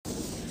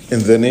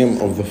In the name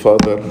of the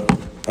Father,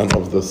 and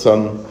of the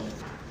Son,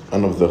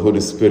 and of the Holy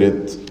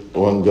Spirit,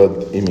 one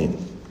God, Amen.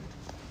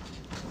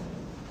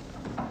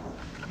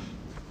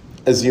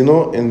 As you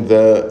know, in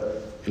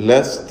the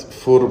last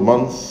 3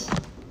 months,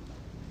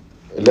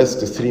 of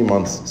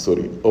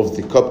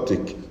the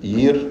Coptic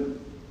year,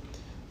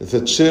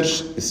 the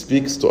Church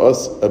speaks to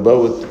us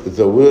about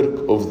the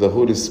work of the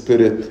Holy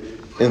Spirit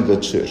in the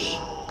Church.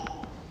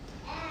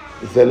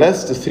 The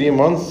last 3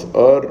 months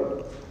are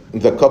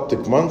the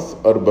Coptic months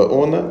are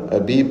Ba'una,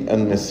 Abib,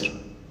 and Misr.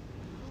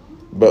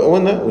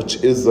 Ba'una,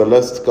 which is the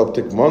last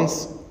Coptic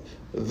month,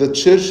 the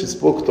Church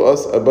spoke to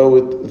us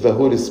about the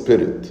Holy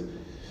Spirit,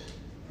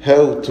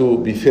 how to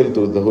be filled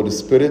with the Holy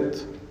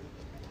Spirit,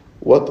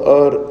 what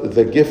are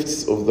the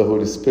gifts of the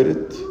Holy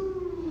Spirit,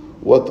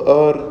 what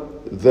are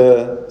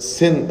the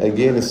sin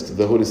against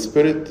the Holy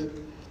Spirit,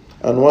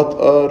 and what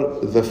are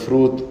the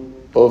fruit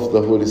of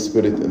the Holy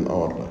Spirit in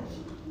our life.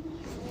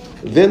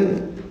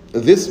 Then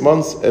this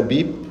month,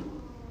 Abib,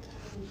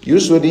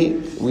 usually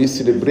we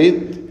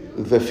celebrate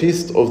the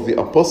feast of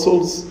the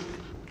apostles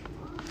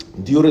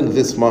during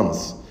this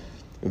month,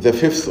 the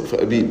 5th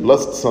of Abib,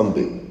 last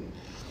Sunday.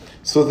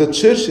 So the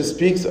Church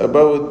speaks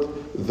about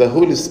the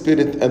Holy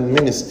Spirit and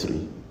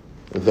ministry,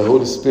 the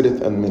Holy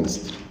Spirit and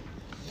ministry.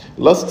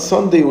 Last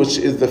Sunday, which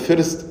is the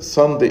first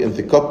Sunday in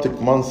the Coptic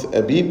month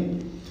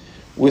Abib,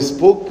 we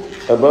spoke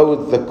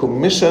about the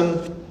commission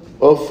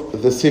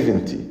of the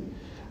 70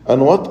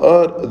 and what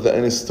are the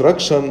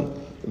instructions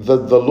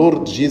that the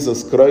Lord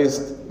Jesus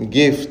Christ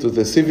gave to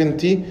the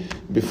 70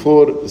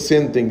 before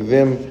sending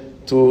them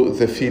to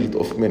the field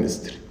of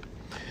ministry.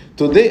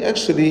 Today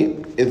actually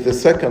is the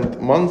second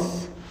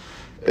month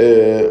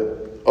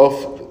of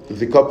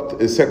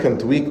the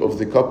second week of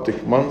the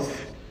Coptic month,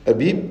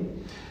 Abib.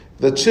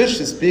 The Church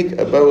speaks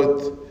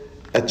about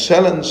a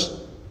challenge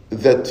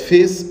that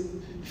faced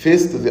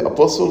the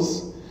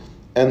apostles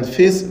and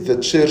faced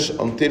the Church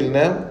until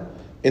now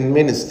in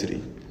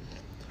ministry.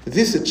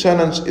 This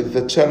challenge is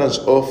the challenge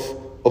of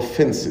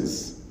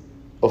offenses.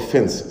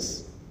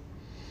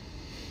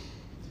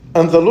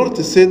 And the Lord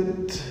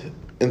said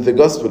in the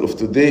Gospel of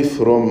today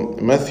from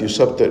Matthew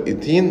chapter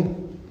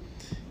 18,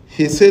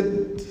 He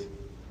said,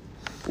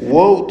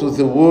 "Woe to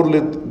the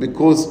world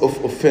because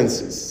of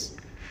offenses.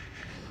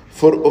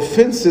 For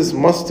offenses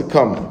must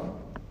come,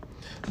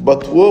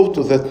 but woe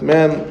to that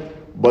man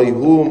by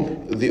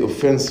whom the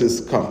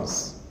offenses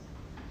comes."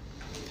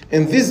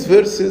 In these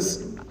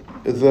verses,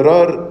 there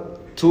are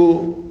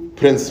 2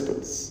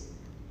 principles.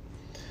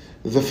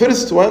 The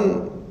first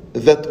one,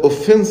 that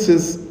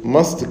offenses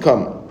must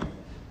come.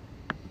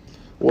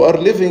 We are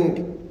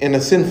living in a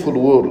sinful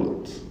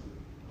world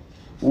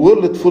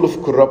full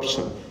of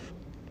corruption.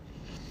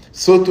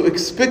 So to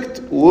expect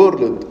a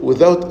world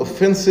without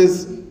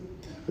offenses,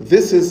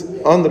 this is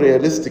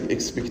unrealistic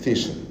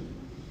expectation.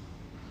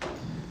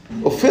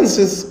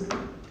 Offenses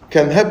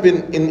can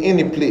happen in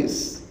any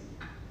place,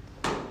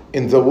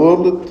 in the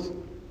world,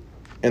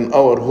 in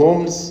our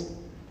homes,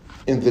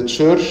 in the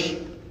church,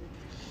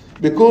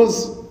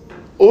 because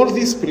all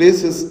these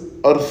places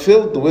are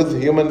filled with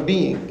human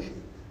beings,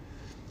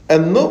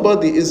 and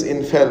nobody is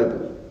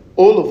infallible.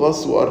 All of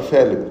us are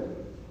fallible.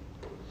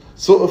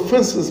 So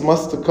offenses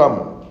must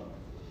come,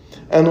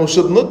 and we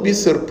should not be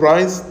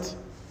surprised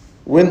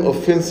when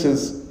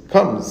offenses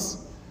comes,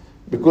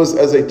 because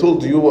as I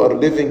told you, we are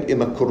living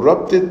in a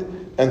corrupted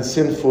and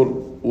sinful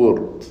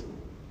world.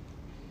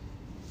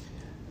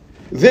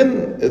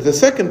 Then the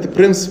second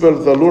principle,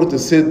 the Lord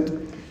said,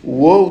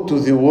 "Woe to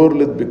the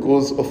world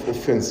because of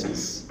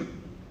offenses."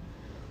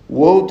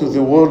 Woe to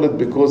the world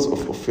because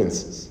of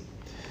offenses.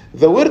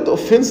 The word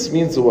offense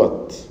means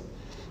what?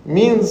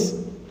 Means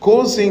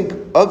causing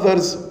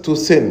others to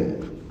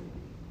sin.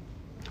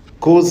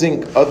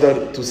 Causing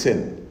others to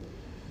sin.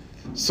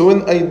 So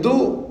when I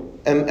do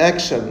an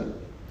action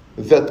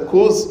that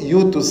causes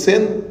you to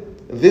sin,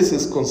 this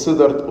is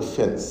considered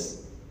offense.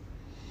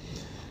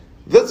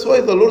 That's why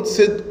the Lord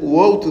said,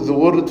 "Woe to the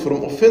world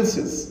from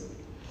offenses."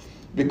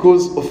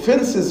 Because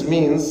offenses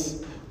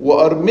means we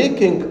are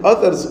making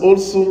others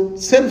also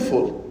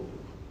sinful.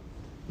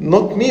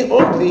 Not me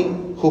only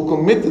who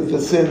committed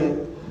the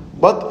sin,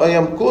 but I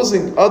am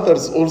causing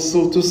others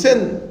also to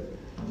sin.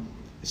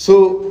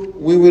 So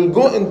we will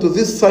go into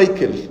this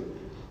cycle.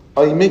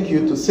 I make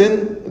you to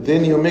sin,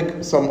 then you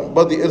make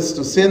somebody else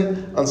to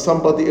sin, and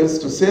somebody else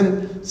to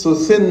sin. So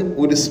sin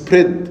will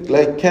spread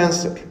like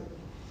cancer.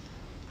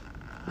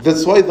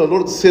 That's why the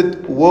Lord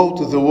said, "Woe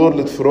to the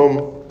world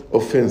from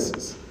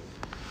offenses."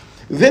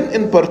 Then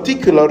in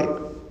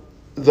particular,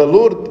 the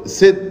Lord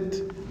said,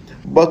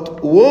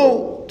 "But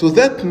woe to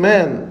that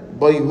man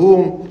by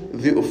whom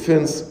the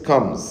offense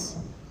comes."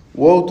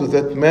 Woe to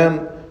that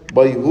man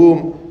by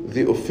whom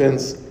the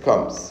offense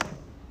comes.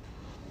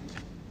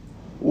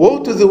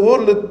 Woe to the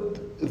world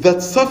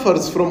that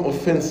suffers from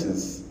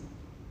offenses,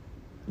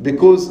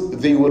 because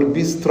they will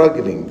be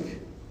struggling.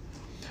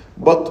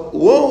 But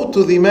woe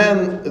to the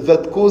man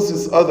that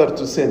causes others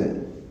to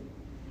sin.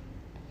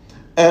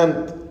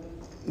 And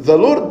the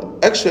Lord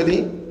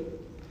actually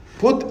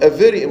put a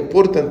very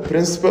important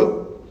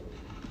principle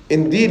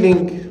in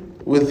dealing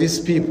with these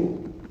people.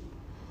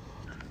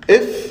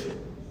 If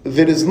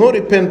there is no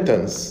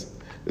repentance,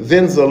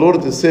 then the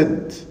Lord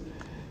said,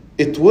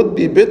 it would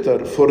be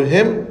better for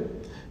him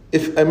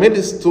if a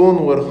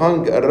millstone were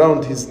hung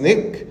around his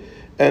neck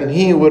and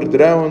he were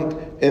drowned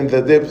in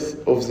the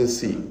depth of the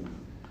sea.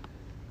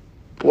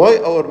 Why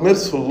our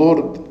merciful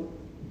Lord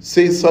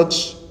say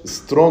such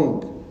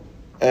strong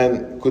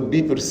and could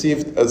be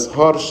perceived as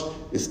harsh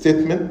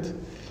statement?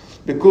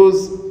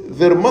 Because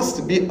there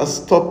must be a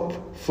stop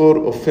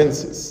for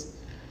offenses.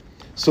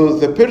 So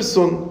the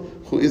person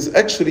who is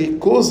actually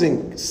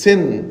causing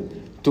sin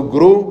to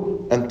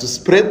grow and to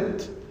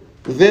spread,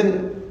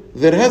 then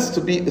there has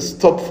to be a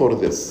stop for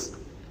this.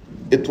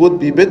 It would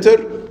be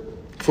better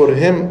for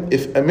him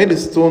if a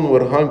millstone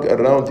were hung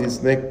around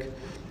his neck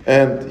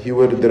and he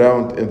were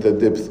drowned in the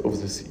depth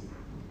of the sea.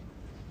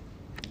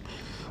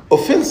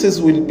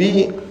 Offenses will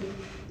be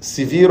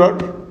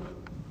severer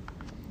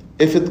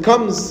if it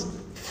comes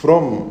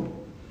from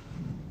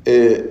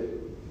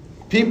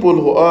people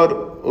who are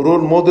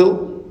role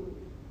model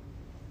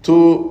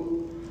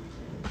to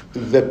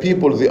the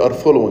people they are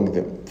following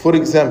them. For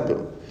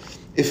example,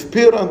 if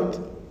parents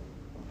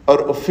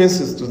are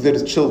offenses to their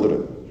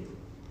children,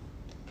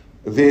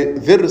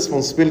 their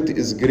responsibility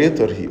is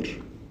greater here.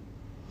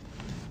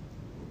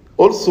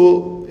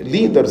 Also,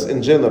 leaders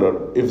in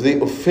general, if they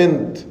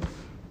offend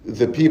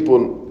the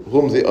people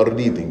whom they are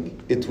leading,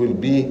 it will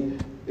be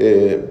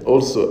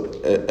also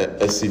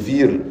a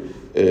severe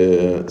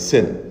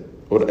sin,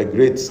 or a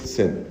great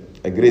sin.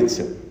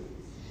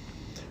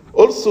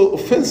 Also,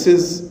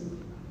 offenses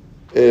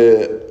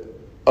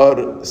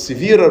are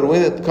severer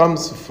when it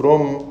comes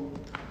from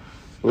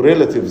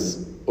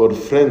relatives or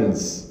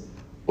friends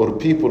or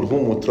people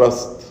whom we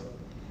trust.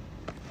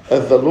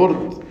 As the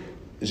Lord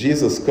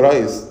Jesus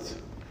Christ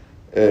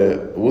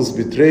was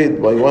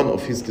betrayed by one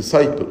of his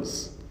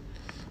disciples.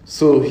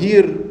 So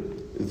here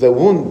the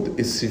wound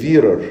is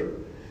severer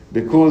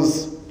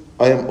because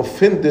I am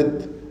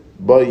offended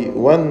by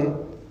one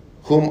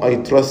whom I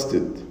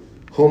trusted,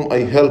 whom I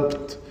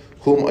helped,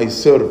 whom I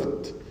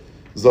served.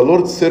 The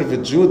Lord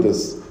served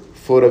Judas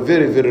for a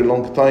very, very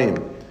long time,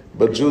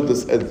 but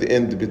Judas at the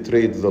end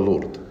betrayed the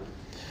Lord.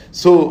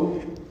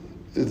 So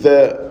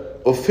the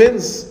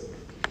offense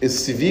is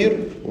severe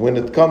when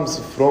it comes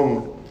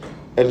from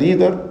a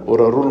leader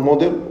or a role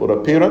model or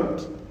a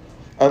parent,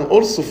 and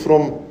also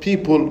from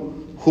people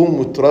whom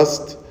we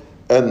trust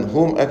and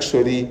whom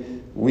actually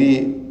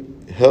we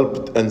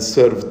helped and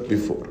served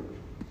before.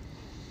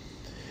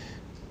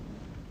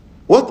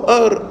 What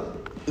are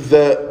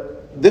the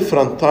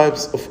different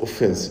types of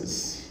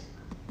offenses?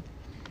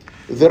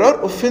 There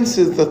are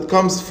offenses that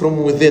comes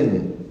from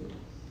within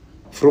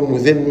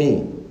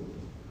me.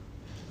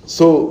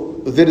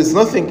 So there is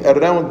nothing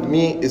around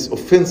me is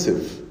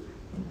offensive.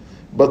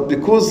 But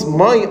because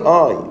my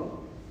eye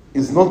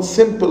is not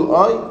simple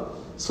eye,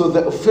 so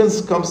the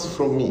offense comes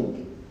from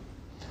me.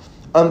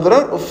 And there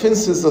are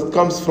offenses that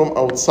comes from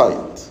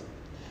outside.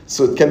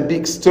 So it can be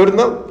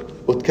external,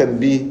 or it can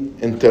be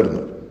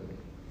internal.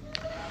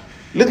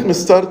 Let me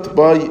start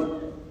by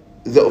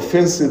the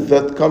offenses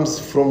that comes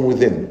from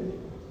within.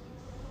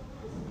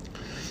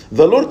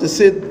 The Lord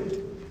said,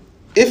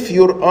 if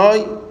your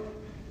eye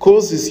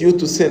causes you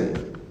to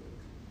sin.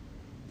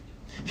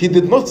 He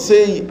did not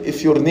say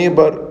if your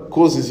neighbor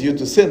causes you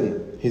to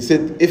sin. He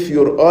said if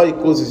your eye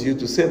causes you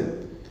to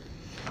sin.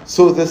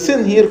 So the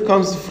sin here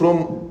comes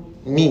from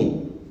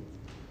me.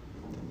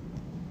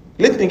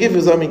 Let me give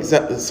you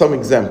some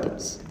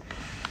examples.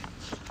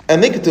 A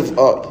negative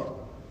eye.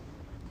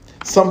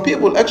 Some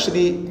people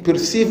actually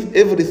perceive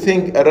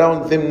everything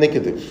around them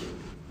negative.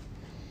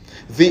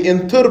 They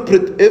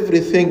interpret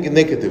everything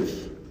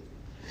negative.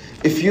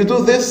 If you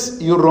do this,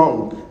 you're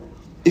wrong.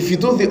 If you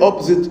do the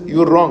opposite,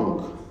 you're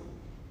wrong.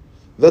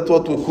 That's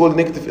what we call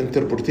negative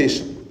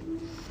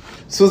interpretation.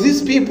 So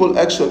these people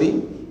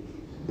actually,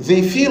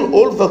 they feel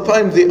all the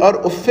time they are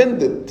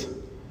offended.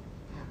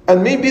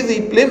 And maybe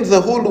they blame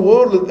the whole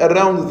world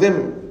around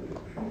them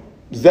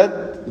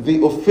that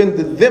they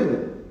offended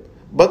them.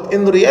 But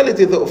in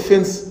reality, the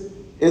offense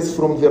is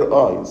from their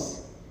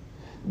eyes.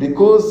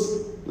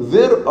 Because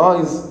their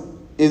eyes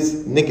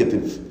is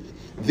negative.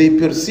 They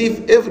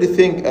perceive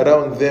everything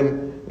around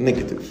them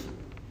negative.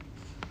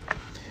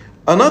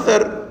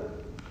 Another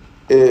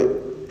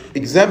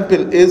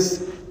example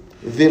is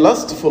the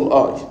lustful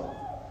eye.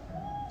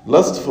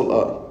 Lustful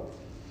eye.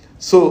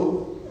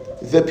 So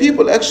the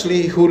people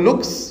actually who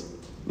looks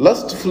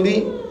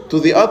lustfully to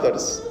the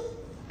others,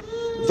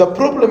 the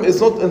problem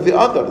is not in the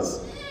others.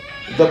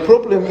 The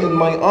problem in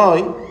my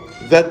eye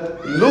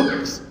that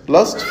looks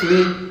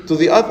lustfully to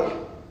the other.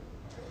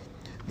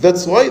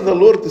 That's why the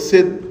Lord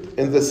said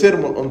in the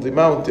Sermon on the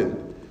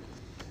Mountain,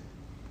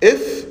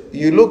 if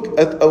you look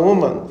at a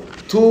woman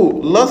to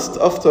lust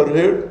after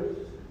her,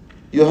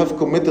 you have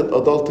committed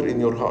adultery in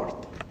your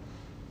heart.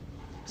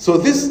 So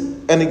this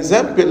is an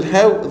example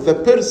how the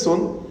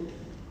person,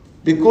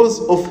 because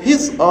of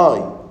his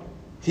eye,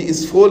 he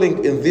is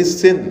falling in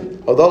this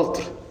sin,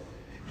 adultery.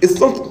 It's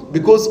not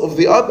because of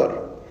the other.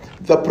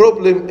 The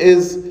problem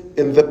is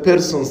in the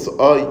person's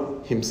eye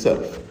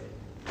himself.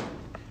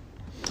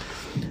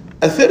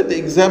 A third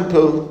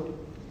example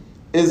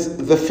is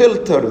the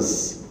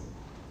filters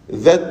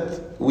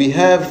that we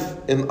have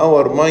in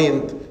our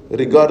mind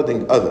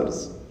regarding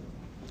others.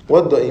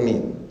 What do I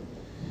mean?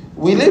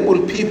 We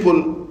label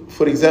people,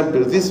 for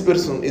example, this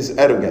person is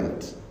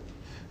arrogant,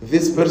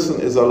 this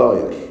person is a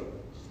liar,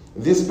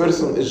 this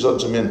person is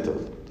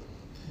judgmental.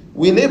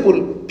 We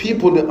label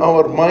people in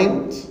our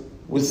mind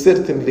with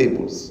certain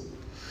labels.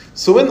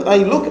 So when I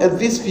look at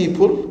these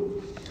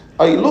people,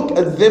 I look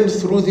at them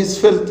through these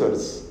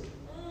filters.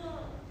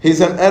 He's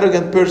an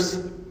arrogant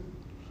person.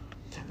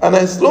 And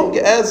as long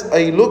as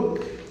I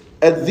look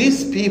at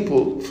these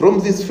people from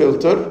this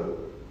filter,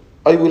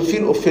 I will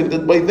feel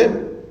offended by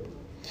them.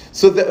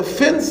 So the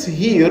offense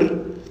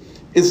here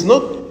is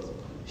not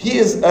he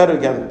is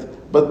arrogant,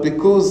 but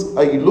because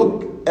I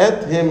look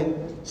at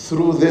him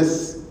through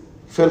this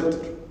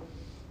filter.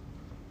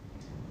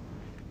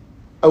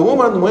 A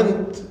woman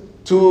went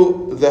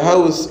to the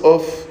house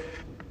of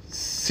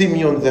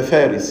Simeon the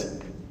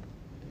Pharisee.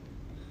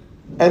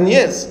 And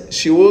yes,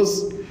 she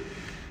was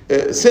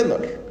a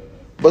sinner,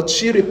 but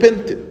she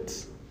repented.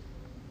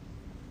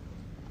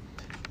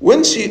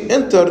 When she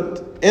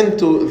entered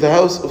into the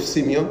house of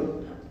Simeon,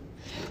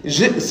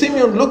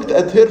 Simeon looked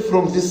at her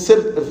from this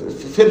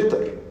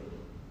filter.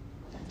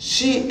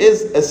 She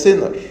is a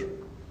sinner.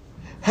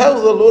 How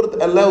the Lord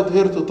allowed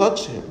her to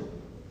touch him?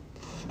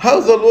 How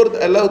the Lord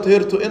allowed her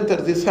to enter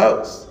this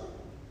house?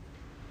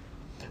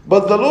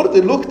 But the Lord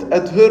looked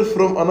at her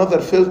from another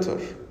filter.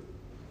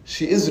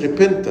 She is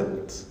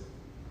repentant.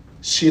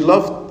 She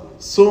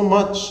loved so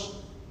much.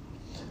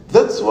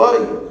 That's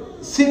why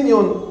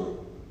Simeon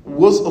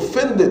was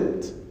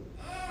offended,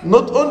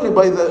 not only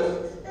by the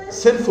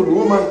sinful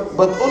woman,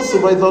 but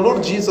also by the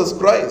Lord Jesus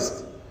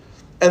Christ,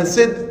 and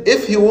said,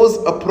 if he was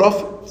a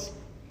prophet.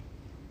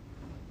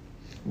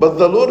 But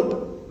the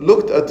Lord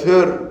looked at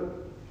her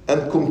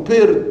and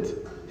compared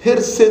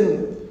her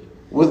sin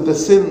with the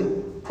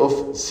sin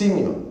of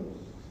Simeon,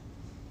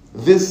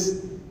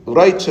 this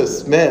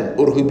righteous man,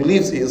 or who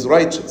believes he is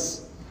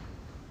righteous.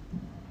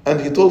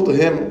 And he told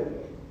him,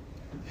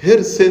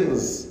 her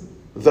sins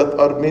that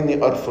are many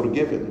are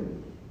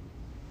forgiven.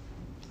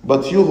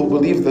 But you who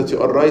believe that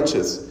you are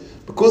righteous,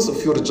 because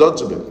of your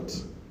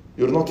judgment,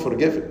 you're not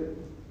forgiven.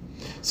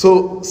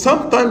 So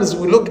sometimes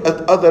we look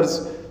at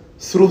others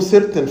through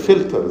certain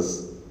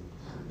filters.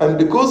 And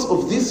because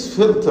of these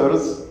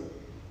filters,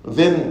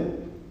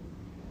 then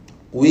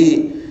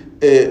we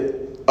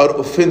are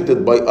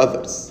offended by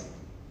others.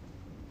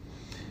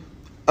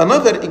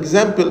 Another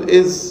example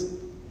is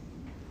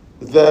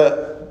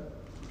the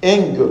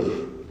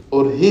anger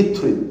or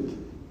hatred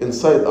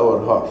inside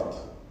our heart.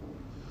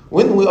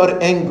 When we are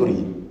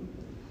angry,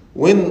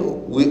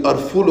 when we are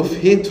full of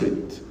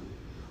hatred,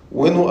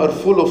 when we are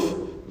full of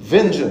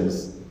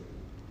vengeance,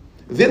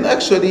 then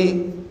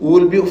actually we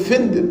will be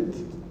offended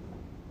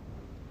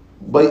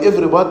by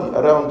everybody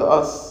around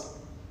us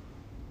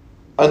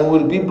and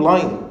will be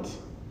blind.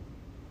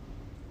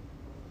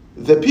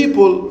 The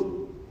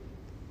people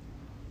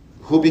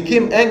who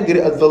became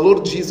angry at the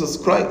Lord Jesus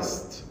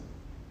Christ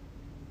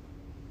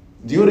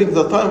during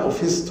the time of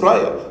his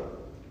trial,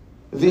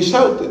 they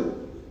shouted,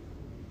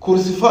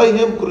 "Crucify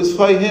him,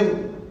 crucify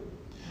him.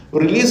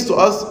 Release to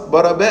us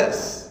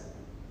Barabbas."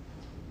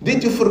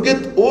 Did you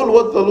forget all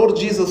what the Lord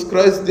Jesus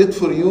Christ did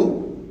for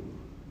you?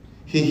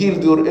 He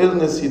healed your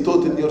illness, he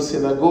taught in your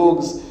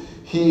synagogues,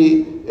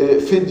 he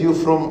fed you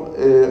from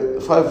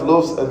 5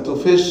 loaves and 2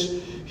 fish,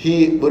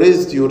 he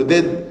raised your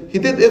dead, he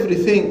did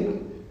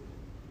everything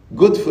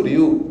good for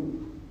you.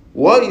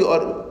 Why you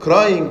are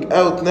crying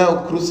out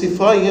now,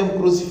 "Crucify him,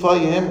 crucify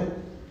him"?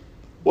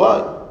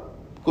 Why?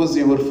 Because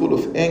you were full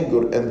of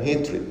anger and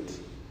hatred.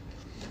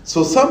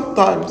 So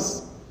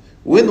sometimes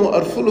when we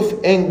are full of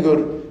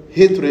anger,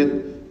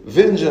 hatred,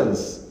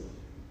 vengeance,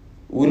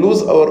 we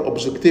lose our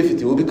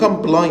objectivity, we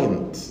become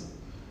blind.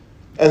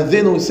 And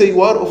then we say,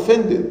 we are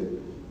offended.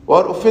 We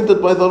are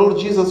offended by the Lord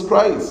Jesus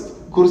Christ.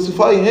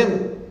 Crucify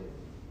him.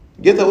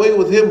 Get away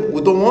with him.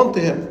 We don't want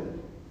him.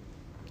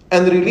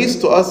 And release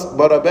to us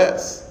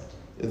Barabbas,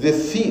 the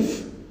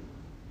thief.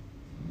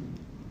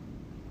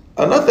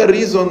 Another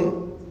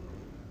reason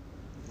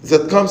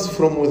that comes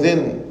from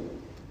within,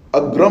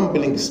 a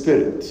grumbling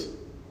spirit.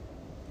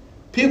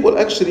 People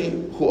actually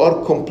who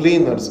are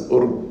complainers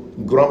or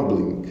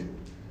grumbling,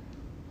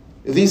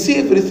 they see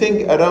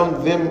everything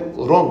around them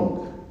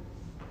wrong.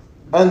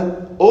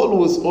 And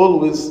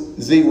always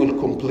they will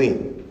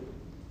complain.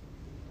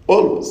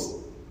 Always.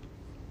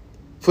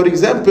 For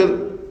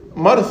example,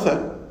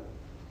 Martha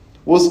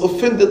was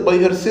offended by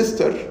her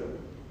sister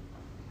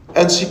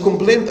and she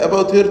complained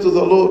about her to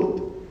the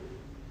Lord.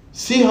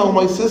 See how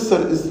my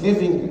sister is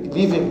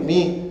leaving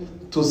me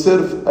to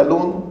serve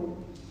alone?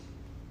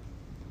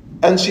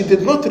 And she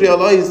did not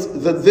realize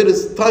that there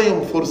is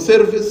time for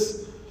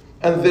service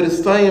and there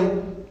is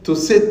time to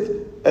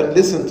sit and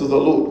listen to the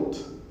Lord.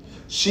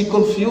 She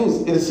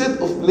confused. Instead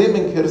of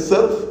blaming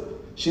herself,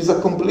 she's a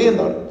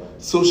complainer.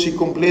 So she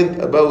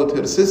complained about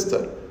her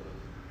sister.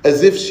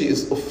 as if she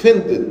is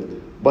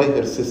offended by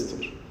her sister.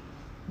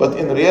 But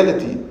in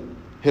reality,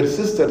 her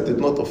sister did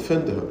not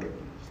offend her.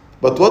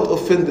 But what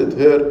offended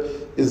her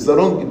is the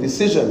wrong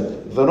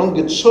decision, the wrong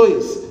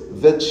choice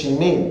that she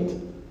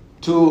made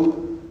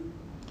to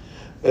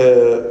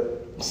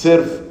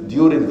serve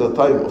during the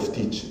time of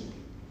teaching.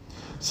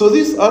 So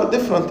these are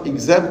different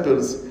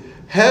examples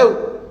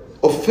how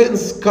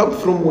offense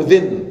comes from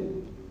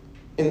within,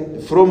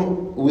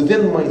 from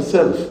within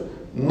myself,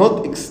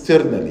 not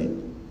externally.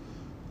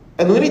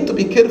 And we need to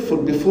be careful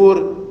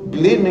before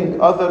blaming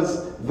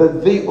others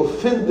that they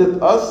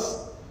offended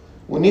us.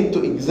 We need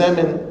to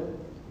examine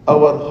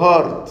our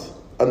heart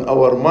and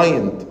our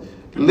mind,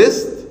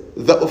 lest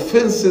the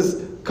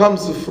offenses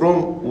comes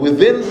from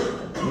within,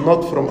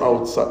 not from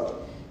outside.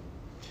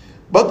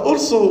 But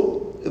also,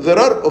 there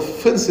are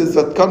offenses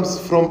that comes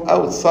from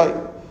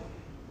outside.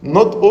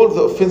 Not all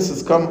the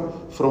offenses come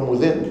from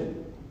within.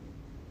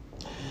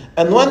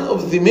 And one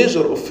of the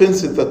major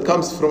offenses that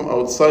comes from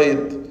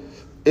outside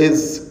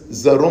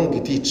is the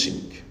wrong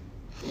teaching.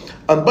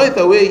 And by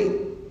the way,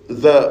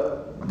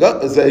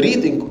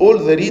 all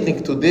the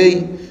reading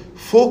today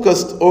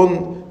focused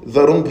on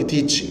the wrong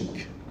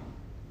teaching.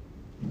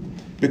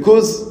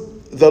 Because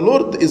the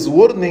Lord is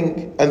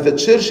warning, and the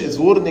church is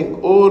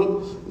warning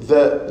all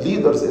the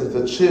leaders in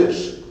the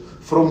church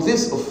from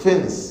this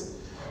offense,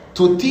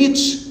 to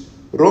teach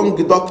wrong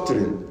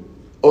doctrine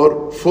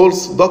or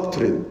false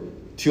doctrine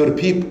to your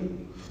people.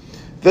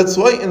 That's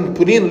why in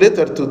Pauline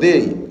letter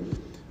today,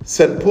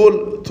 St.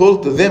 Paul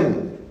told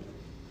them,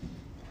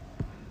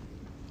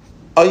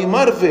 I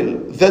marvel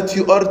that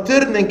you are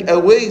turning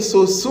away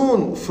so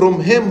soon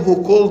from him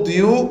who called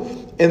you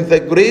in the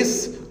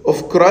grace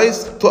of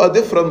Christ to a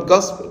different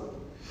gospel,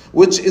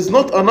 which is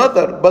not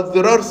another, but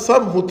there are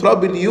some who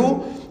trouble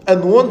you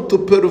and want to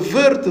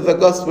pervert the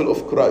gospel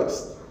of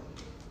Christ.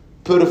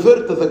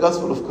 Pervert the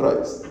gospel of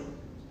Christ.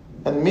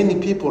 And many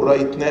people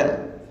right now,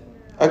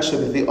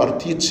 actually they are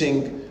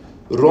teaching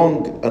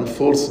wrong and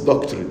false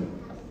doctrine.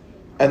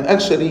 And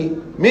actually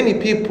many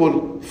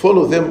people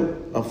follow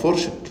them,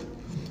 unfortunately.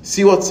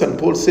 See what St.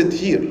 Paul said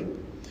here.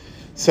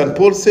 St.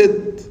 Paul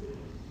said,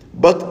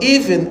 but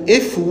even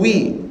if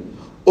we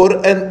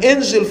or an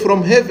angel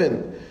from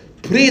heaven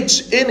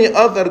preach any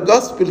other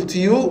gospel to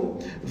you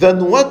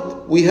than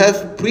what we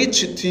have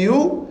preached to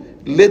you,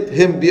 let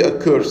him be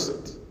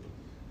accursed.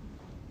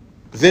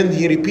 Then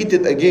he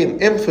repeated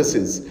again,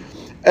 emphasis,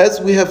 as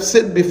we have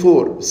said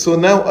before, so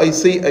now I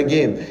say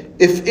again,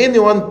 if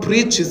anyone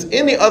preaches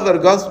any other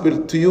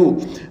gospel to you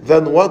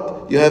than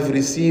what you have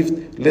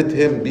received, let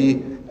him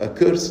be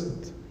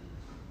accursed.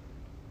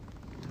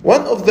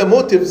 One of the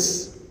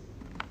motives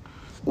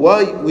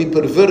why we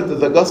pervert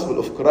the gospel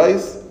of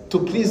Christ, to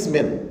please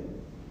men,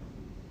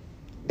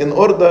 in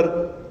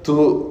order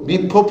to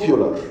be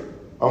popular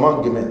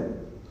among men.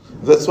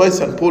 That's why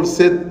St. Paul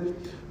said,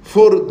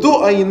 for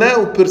do I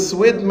now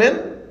persuade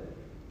men,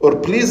 or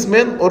please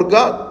men, or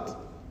God?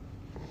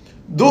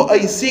 Do I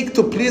seek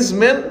to please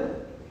men?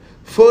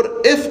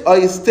 For if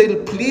I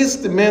still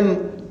pleased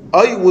men,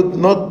 I would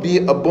not be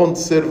a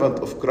bondservant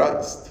of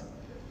Christ.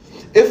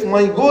 If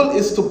my goal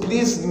is to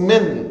please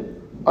men,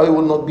 I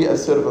will not be a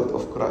servant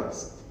of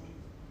Christ.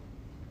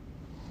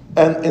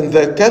 And in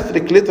the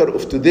Catholic letter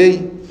of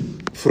today,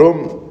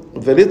 from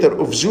the letter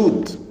of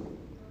Jude,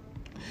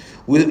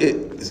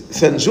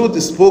 St.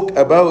 Jude spoke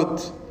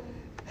about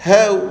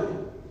how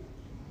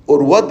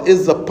or what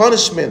is the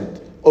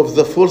punishment of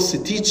the false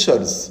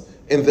teachers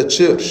in the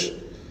church.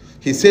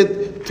 He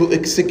said, to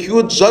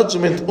execute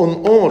judgment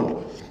on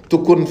all,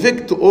 to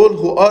convict all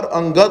who are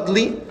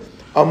ungodly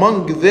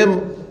among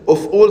them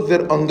of all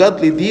their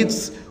ungodly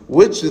deeds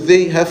which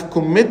they have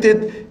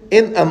committed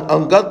in an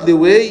ungodly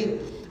way,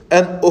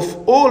 and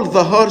of all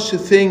the harsh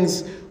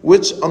things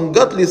which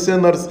ungodly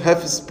sinners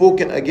have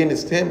spoken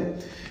against him.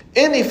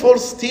 Any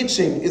false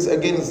teaching is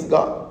against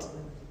God.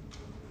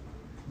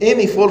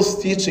 Any false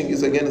teaching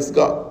is against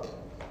God.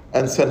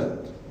 And St.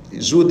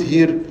 Jude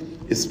here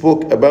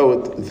spoke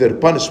about their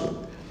punishment.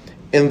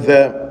 In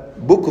the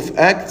book of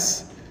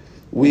Acts,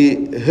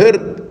 we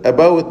heard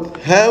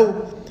about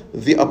how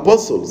the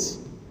apostles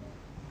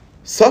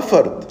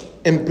suffered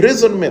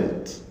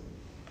imprisonment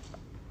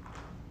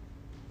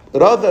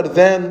rather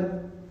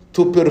than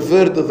to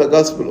pervert the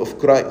gospel of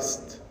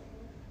Christ.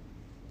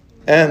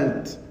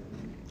 And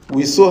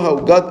we saw how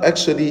God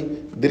actually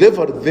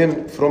delivered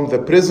them from the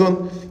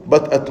prison,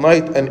 but at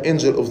night an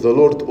angel of the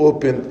Lord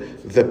opened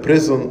the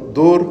prison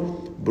door,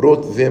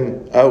 brought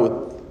them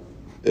out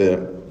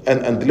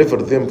and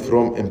delivered them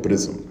from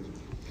imprisonment.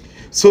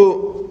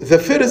 So the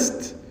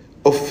first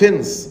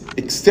offense,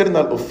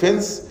 external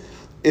offense,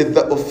 is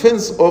the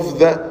offense of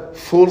the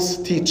false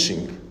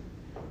teaching.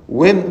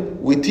 When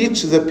we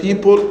teach the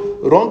people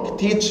wrong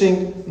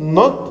teaching,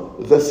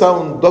 not the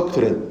sound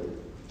doctrine,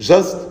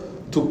 just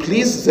to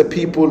please the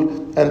people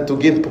and to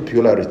gain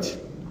popularity.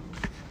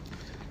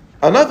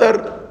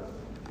 Another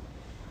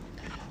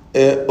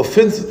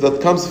offense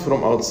that comes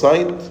from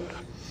outside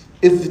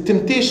is the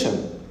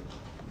temptation.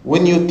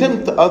 When you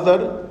tempt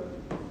other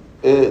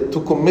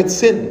to commit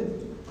sin,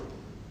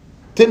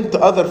 tempt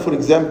other, for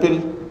example,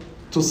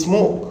 to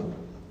smoke,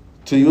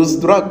 to use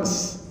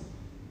drugs,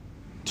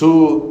 to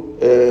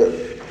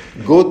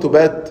go to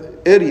bad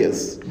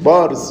areas,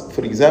 bars,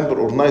 for example,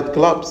 or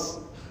nightclubs,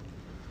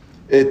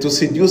 to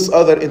seduce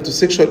others into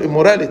sexual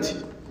immorality,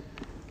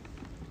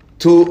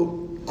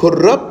 to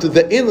corrupt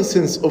the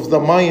innocence of the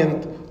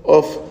mind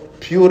of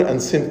pure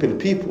and simple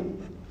people.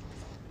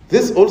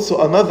 This is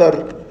also another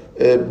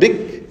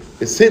big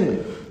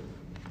sin,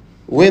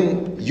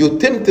 when you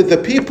tempt the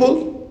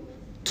people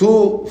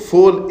to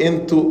fall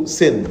into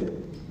sin,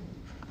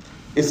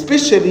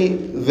 especially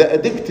the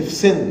addictive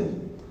sin,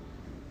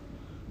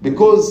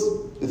 because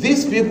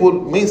these people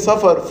may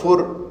suffer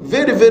for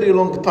very, very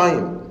long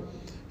time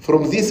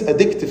from these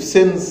addictive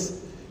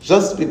sins,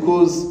 just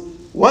because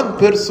one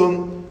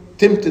person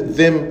tempted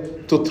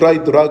them to try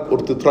drug or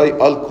to try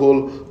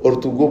alcohol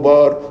or to go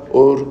bar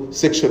or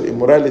sexual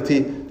immorality,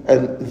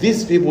 and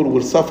these people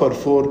will suffer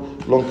for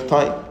long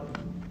time.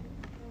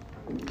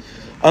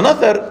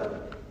 Another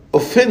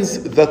offense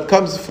that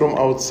comes from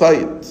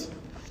outside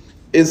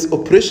is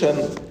oppression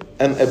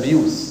and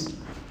abuse.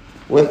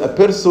 When a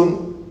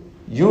person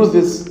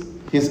uses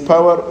his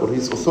power or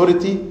his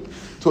authority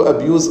to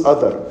abuse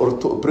other, or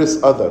to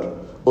oppress other,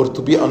 or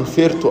to be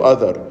unfair to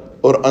other,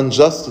 or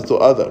unjust to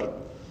other.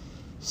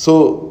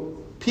 So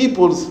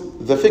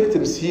the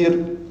victims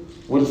here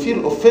will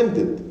feel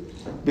offended,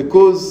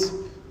 because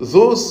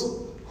those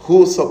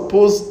who are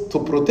supposed to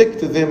protect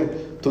them,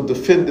 to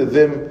defend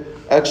them,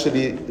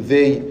 actually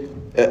they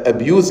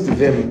abused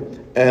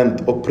them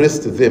and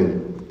oppressed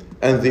them,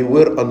 and they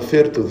were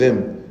unfair to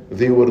them.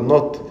 They were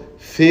not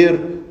fair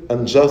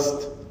and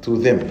just to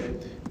them.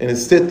 And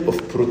instead of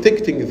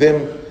protecting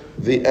them,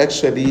 they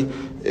actually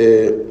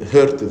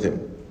hurt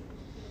them.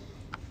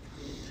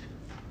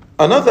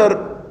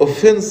 Another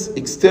offense,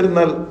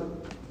 external,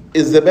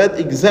 is the bad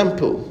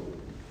example.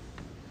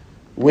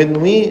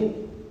 When we,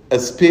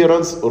 as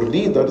parents or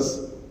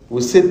leaders,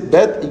 we set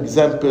bad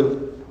example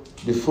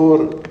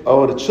before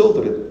our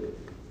children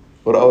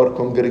or our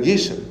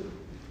congregation.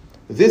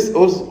 This is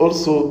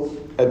also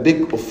a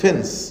big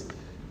offense,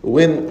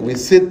 when we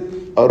set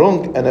a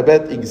wrong and a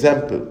bad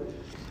example.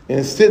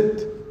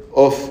 Instead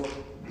of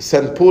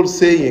St. Paul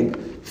saying,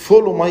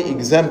 follow my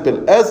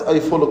example as I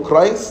follow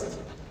Christ,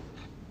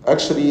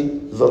 actually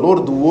the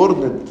Lord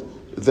warned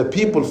the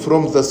people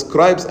from the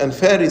scribes and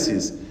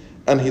Pharisees,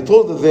 and he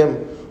told them,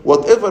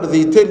 whatever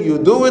they tell you,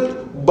 do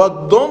it,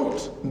 but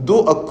don't do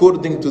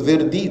according to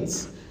their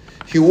deeds.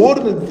 He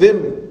warned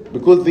them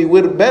because they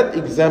were bad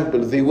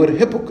examples, they were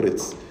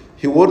hypocrites.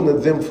 He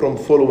warned them from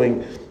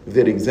following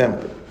their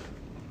example.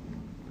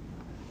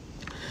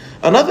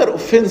 Another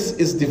offense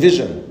is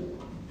division.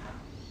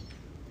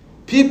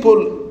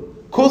 People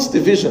cause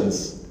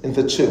divisions in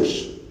the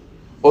church,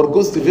 or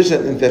cause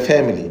division in the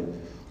family,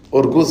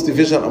 or cause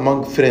division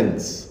among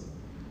friends.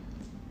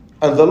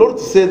 And the Lord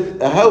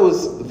said, a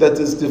house that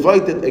is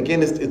divided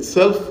against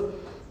itself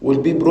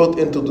will be brought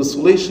into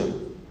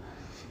desolation.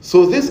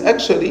 So this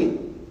actually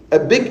a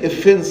big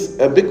offense,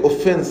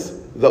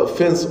 the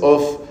offense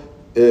of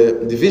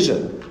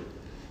division.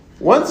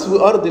 Once we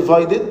are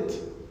divided,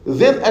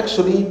 then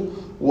actually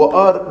we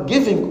are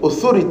giving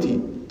authority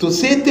to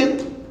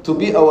Satan to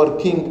be our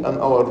king and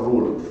our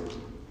ruler.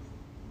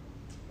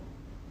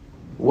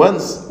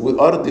 Once we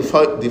are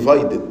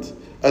divided,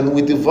 and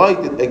we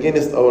divide it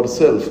against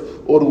ourselves,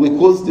 or we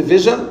cause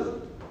division,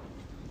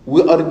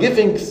 we are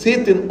giving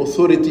Satan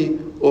authority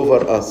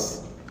over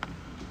us.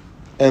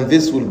 And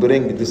this will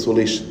bring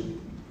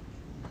desolation.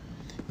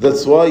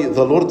 That's why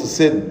the Lord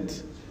said,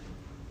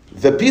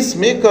 the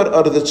peacemaker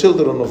are the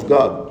children of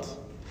God.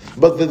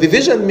 But the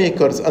division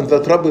makers and the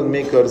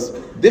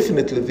troublemakers,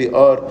 definitely they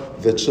are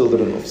the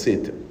children of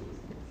Satan.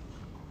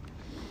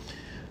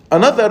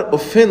 Another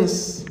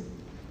offense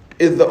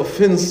is the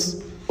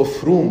offense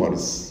of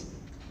rumors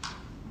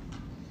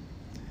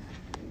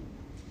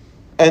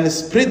and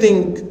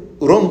spreading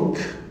wrong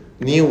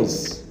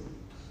news,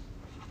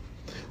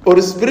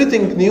 or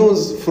spreading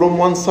news from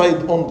one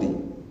side only.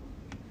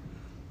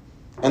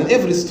 And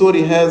every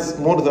story has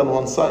more than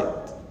one side.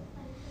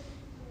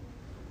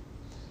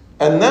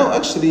 And now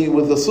actually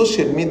with the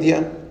social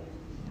media,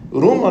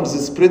 rumors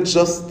spread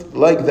just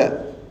like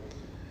that.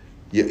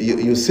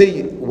 You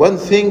say one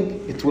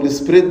thing, it will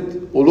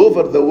spread all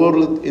over the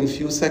world in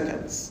few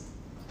seconds.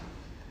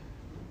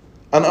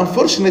 And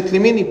unfortunately,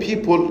 many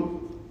people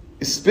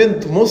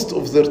spend most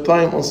of their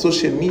time on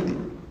social media.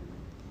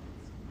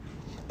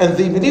 And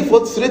they believe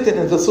what's written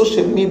in the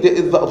social media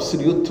is the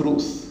absolute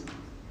truth.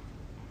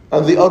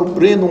 And they are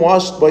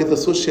brainwashed by the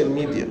social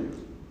media.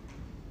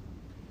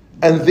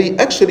 And they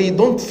actually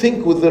don't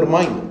think with their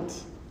mind.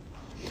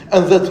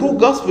 And the true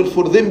gospel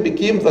for them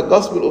became the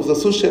gospel of the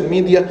social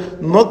media,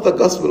 not the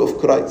gospel of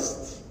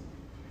Christ.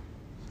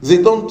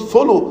 They don't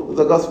follow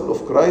the gospel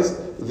of Christ,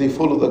 they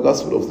follow the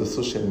gospel of the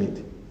social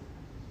media.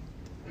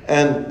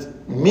 And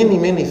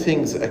many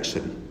things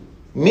actually,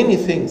 many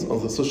things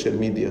on the social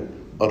media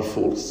are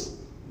false,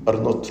 are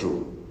not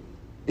true.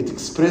 It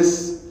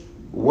expresses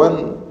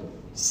one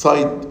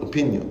side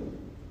opinion,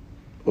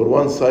 or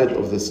one side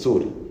of the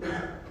story.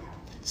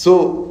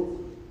 So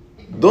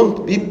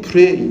don't be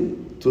prey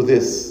to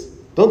this.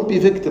 Don't be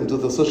victim to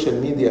the social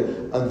media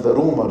and the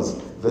rumors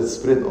that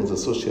spread on the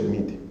social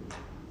media.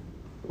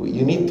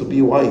 You need to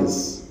be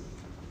wise.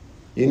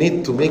 You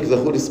need to make the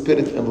Holy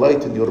Spirit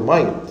enlighten your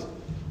mind.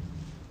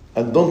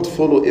 And don't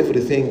follow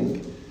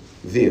everything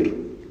there.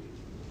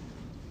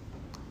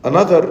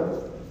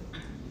 Another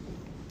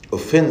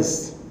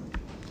offense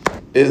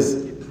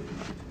is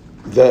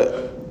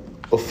the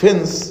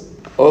offense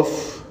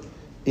of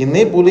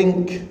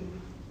enabling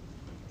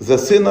the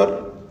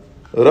sinner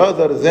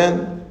rather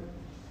than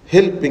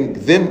helping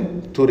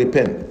them to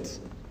repent.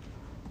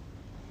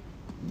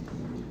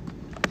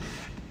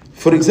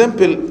 For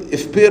example,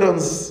 if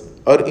parents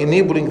are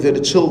enabling their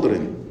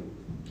children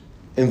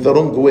in the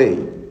wrong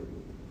way,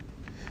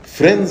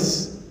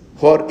 friends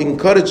who are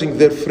encouraging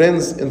their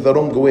friends in the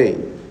wrong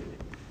way,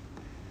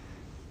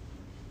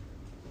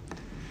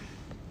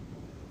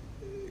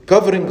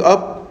 covering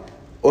up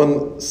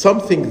on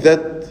something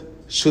that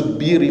should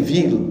be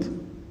revealed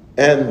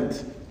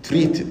and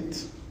treated.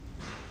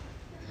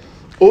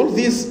 All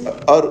these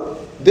are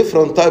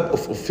different type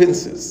of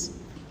offenses.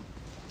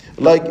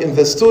 Like in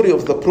the story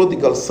of the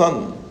prodigal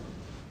son,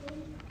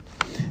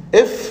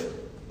 if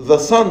the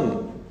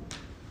son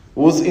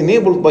was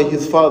enabled by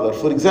his father,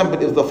 for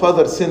example, if the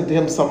father sent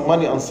him some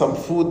money and some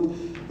food,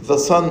 the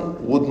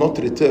son would not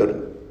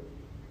return.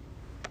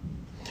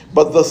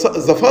 But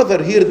the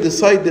father here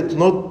decided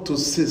not to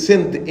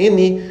send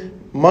any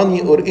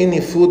money or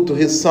any food to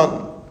his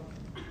son.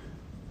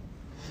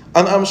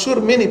 And I'm sure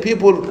many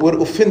people were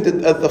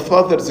offended at the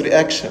father's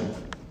reaction.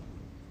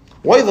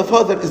 Why the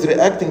father is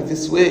reacting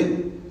this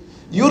way?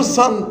 Your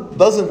son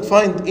doesn't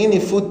find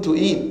any food to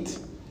eat.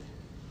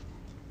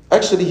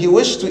 Actually, he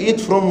wished to eat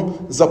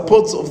from the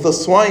pots of the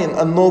swine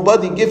and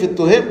nobody gave it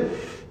to him.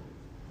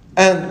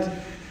 And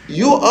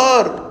you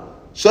are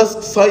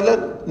just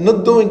silent,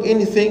 not doing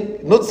anything,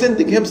 not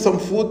sending him some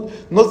food,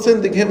 not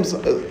sending him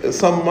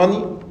some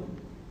money.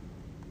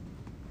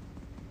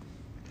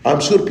 I'm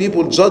sure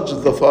people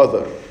judged the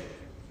father.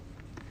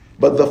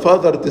 But the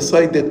father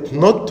decided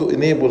not to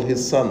enable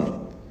his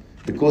son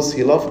because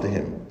he loved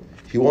him.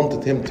 He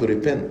wanted him to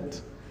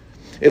repent.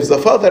 If the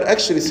father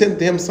actually sent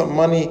him some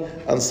money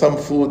and some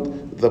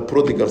food, the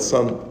prodigal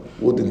son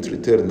wouldn't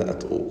return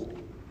at all.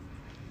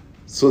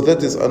 So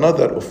that is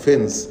another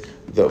offense,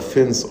 the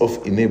offense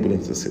of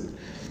enabling the sin.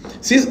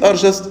 These are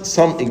just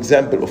some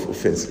example of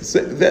offenses.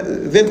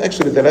 Then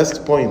actually the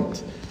last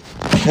point,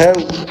 how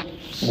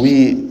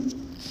we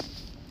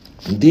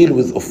deal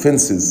with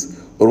offenses,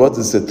 or what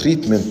is the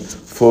treatment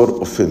for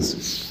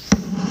offenses.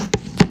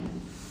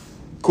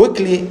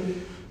 Quickly,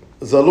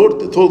 the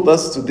Lord told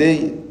us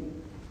today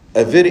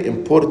a very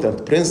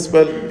important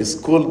principle is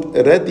called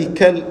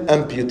radical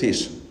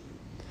amputation.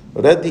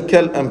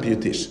 Radical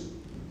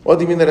amputation. What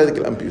do you mean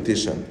radical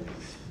amputation?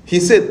 He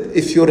said,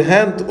 if your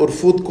hand or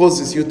foot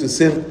causes you to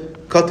sin,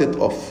 cut it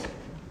off.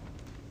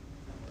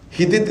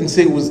 He didn't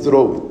say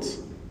withdraw it.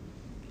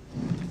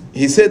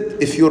 He said,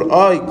 if your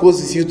eye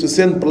causes you to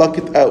sin, block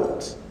it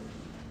out.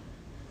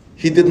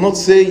 He did not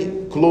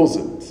say close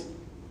it.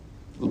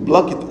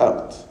 Block it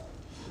out.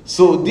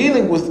 So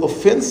dealing with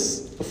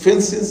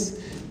offenses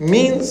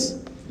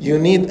means you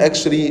need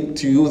actually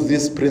to use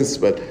this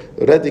principle,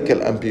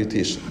 radical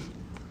amputation.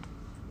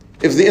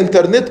 If the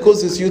internet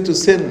causes you to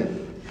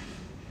sin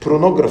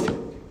pornography,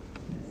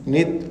 you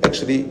need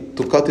actually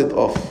to cut it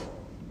off.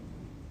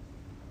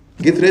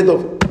 Get rid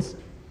of it.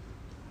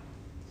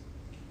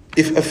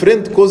 If a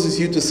friend causes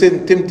you to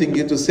sin, tempting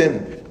you to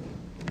sin,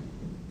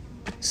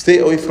 stay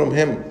away from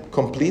him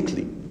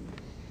completely.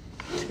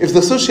 If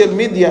the social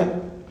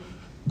media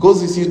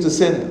causes you to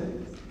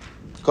sin,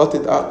 cut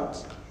it out.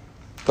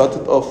 Cut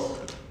it off.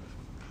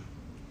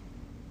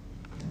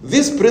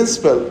 This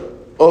principle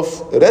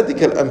of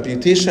radical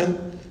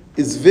amputation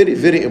is very,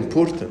 very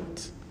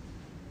important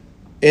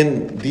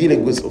in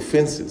dealing with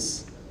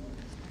offenses.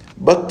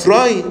 But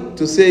try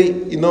to say,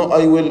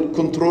 I will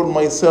control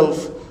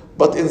myself,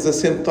 but in the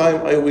same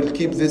time I will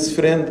keep this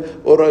friend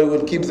or I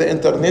will keep the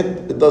internet.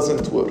 It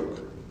doesn't work.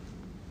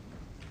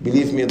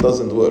 Believe me, it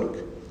doesn't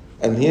work.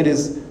 And here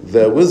is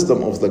the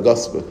wisdom of the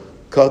gospel.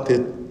 Cut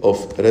it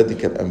off,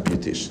 radical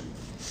amputation.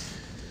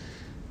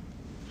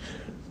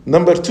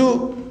 Number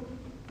 2,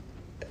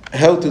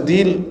 how to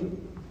deal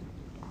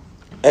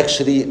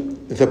actually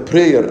the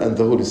prayer and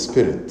the Holy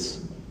Spirit.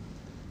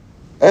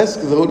 Ask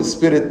the Holy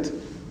Spirit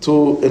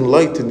to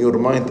enlighten your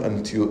mind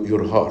and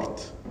your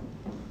heart.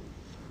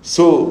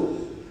 So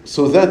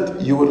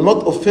that you will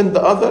not offend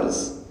the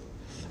others.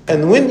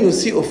 And when you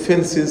see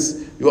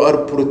offenses, you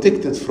are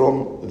protected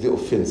from the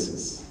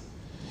offenses.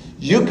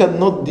 You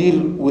cannot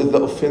deal with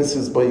the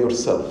offenses by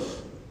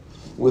yourself.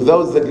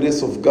 Without the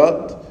grace of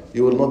God,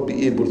 you will not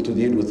be able to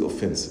deal with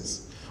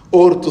offenses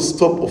or to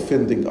stop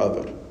offending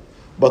others.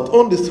 But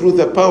only through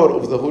the power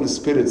of the Holy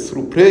Spirit,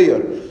 through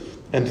prayer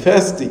and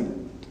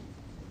fasting.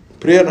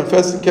 Prayer and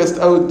fasting cast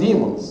out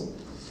demons.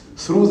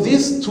 Through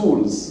these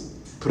tools,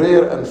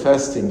 prayer and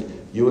fasting,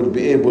 you will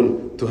be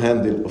able to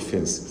handle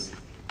offenses.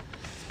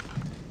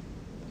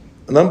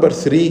 Number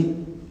 3,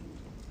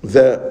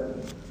 the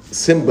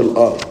simple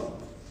eye.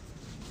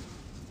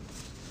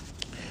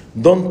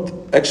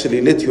 Don't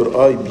actually let your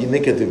eye be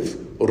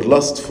negative or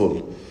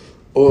lustful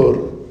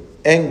or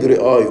angry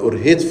eye or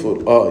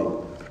hateful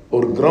eye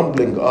or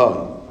grumbling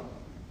eye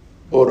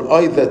or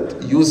eye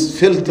that use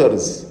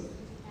filters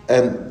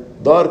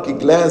and dark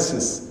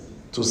glasses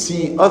to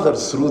see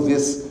others through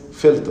these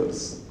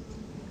filters.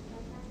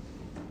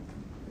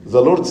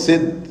 The Lord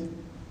said,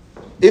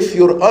 if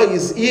your eye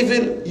is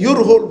evil,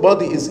 your whole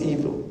body is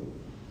evil.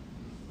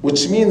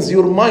 Which means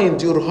your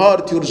mind, your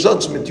heart, your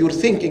judgment, your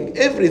thinking,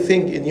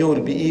 everything in you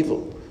will be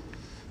evil.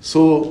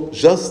 So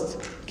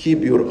just keep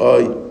your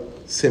eye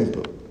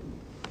simple.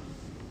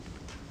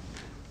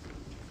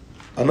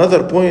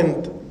 Another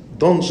point,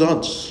 don't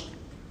judge.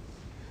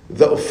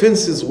 The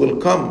offenses will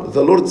come.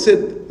 The Lord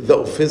said the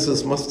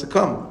offenses must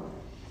come.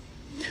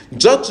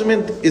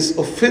 Judgment is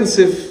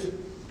offensive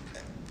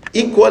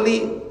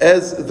equally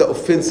as the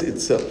offense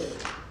itself.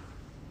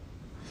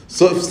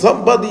 So if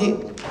somebody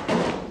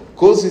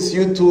causes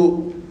you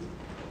to,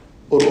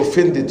 or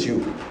offended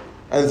you,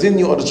 and then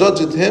you are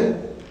judged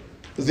him,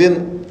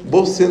 then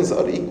both sins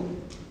are equal.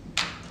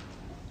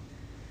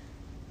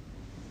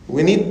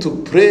 We need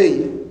to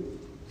pray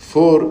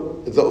for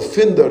the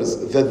offenders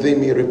that they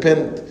may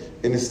repent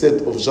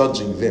instead of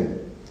judging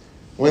them.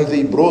 When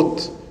they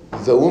brought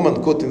the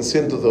woman caught in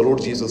sin to the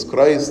Lord Jesus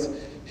Christ,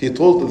 he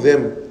told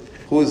them,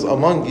 who is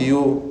among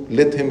you,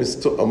 let him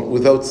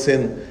without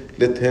sin,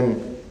 let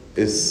him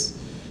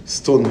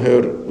stone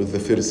her with the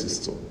first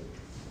stone.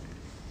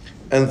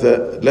 And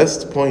the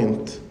last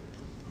point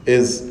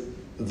is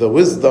the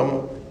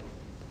wisdom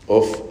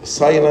of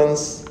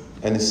silence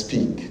and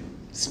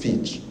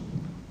speech.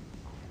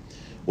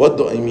 What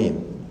do I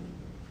mean?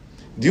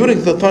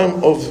 During the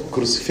time of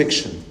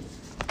crucifixion,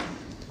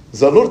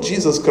 the Lord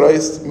Jesus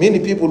Christ, many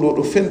people were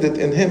offended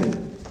in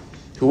him.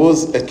 He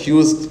was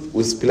accused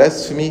with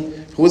blasphemy.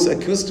 He was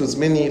accused with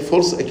many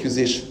false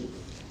accusations.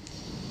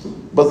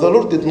 But the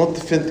Lord did not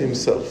defend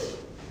himself.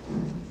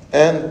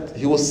 And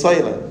he was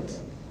silent.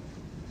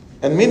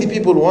 And many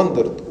people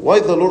wondered why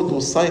the Lord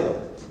was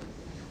silent.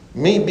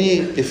 Maybe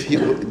if he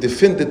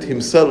defended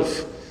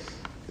himself,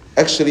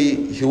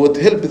 actually he would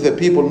help the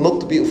people not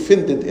to be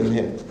offended in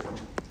him.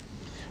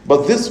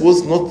 But this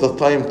was not the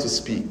time to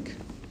speak.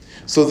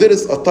 So there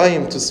is a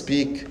time to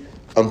speak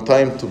and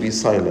time to be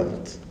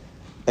silent.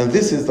 And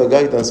this is the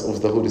guidance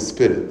of the Holy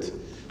Spirit.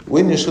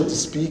 When you should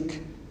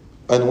speak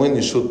and when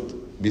you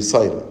should be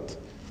silent.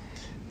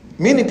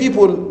 Many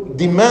people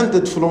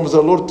demanded from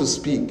the Lord to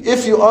speak.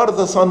 If you are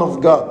the Son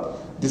of God,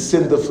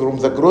 descend from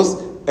the cross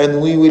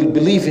and we will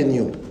believe in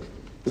you.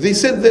 They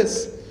said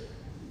this.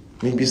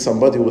 Maybe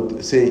somebody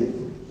would say,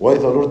 why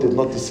the Lord did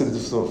not descend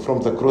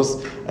from the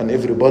cross and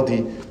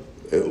everybody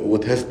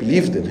would have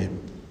believed in him.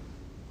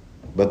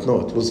 But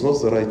no, it was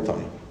not the right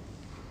time.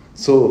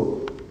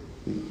 So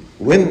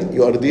when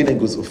you are dealing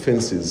with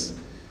offenses,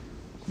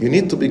 you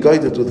need to be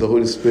guided with the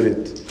Holy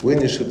Spirit when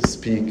you should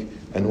speak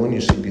and when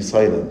you should be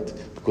silent.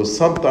 Because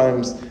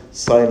sometimes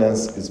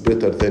silence is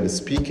better than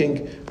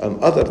speaking, and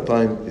other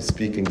times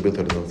speaking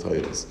better than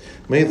silence.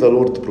 May the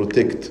Lord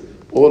protect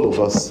all of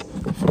us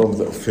from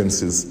the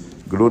offenses.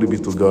 Glory be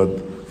to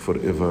God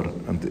forever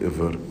and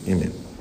ever. Amen.